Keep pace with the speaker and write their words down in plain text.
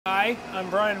Hi,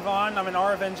 I'm Brian Vaughn. I'm an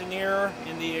RF engineer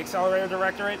in the Accelerator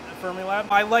Directorate at Fermilab.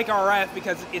 I like RF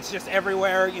because it's just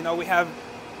everywhere. You know, we have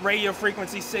radio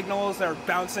frequency signals that are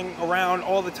bouncing around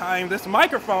all the time. This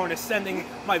microphone is sending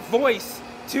my voice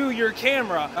to your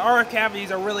camera. RF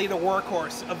cavities are really the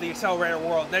workhorse of the accelerator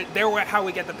world. They're how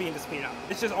we get the beam to speed up.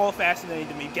 It's just all fascinating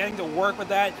to me. Getting to work with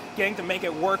that, getting to make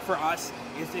it work for us,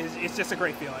 it's just a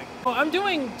great feeling. Well, I'm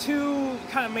doing two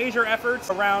kind of major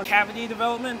efforts around cavity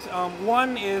development.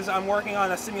 One is I'm working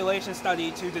on a simulation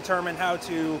study to determine how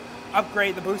to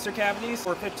upgrade the booster cavities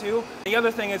for PIP-II. The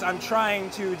other thing is I'm trying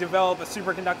to develop a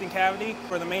superconducting cavity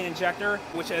for the main injector,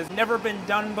 which has never been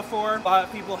done before. A lot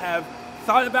of people have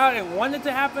thought about it and wanted it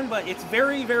to happen, but it's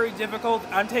very, very difficult.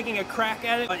 I'm taking a crack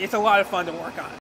at it, but it's a lot of fun to work on.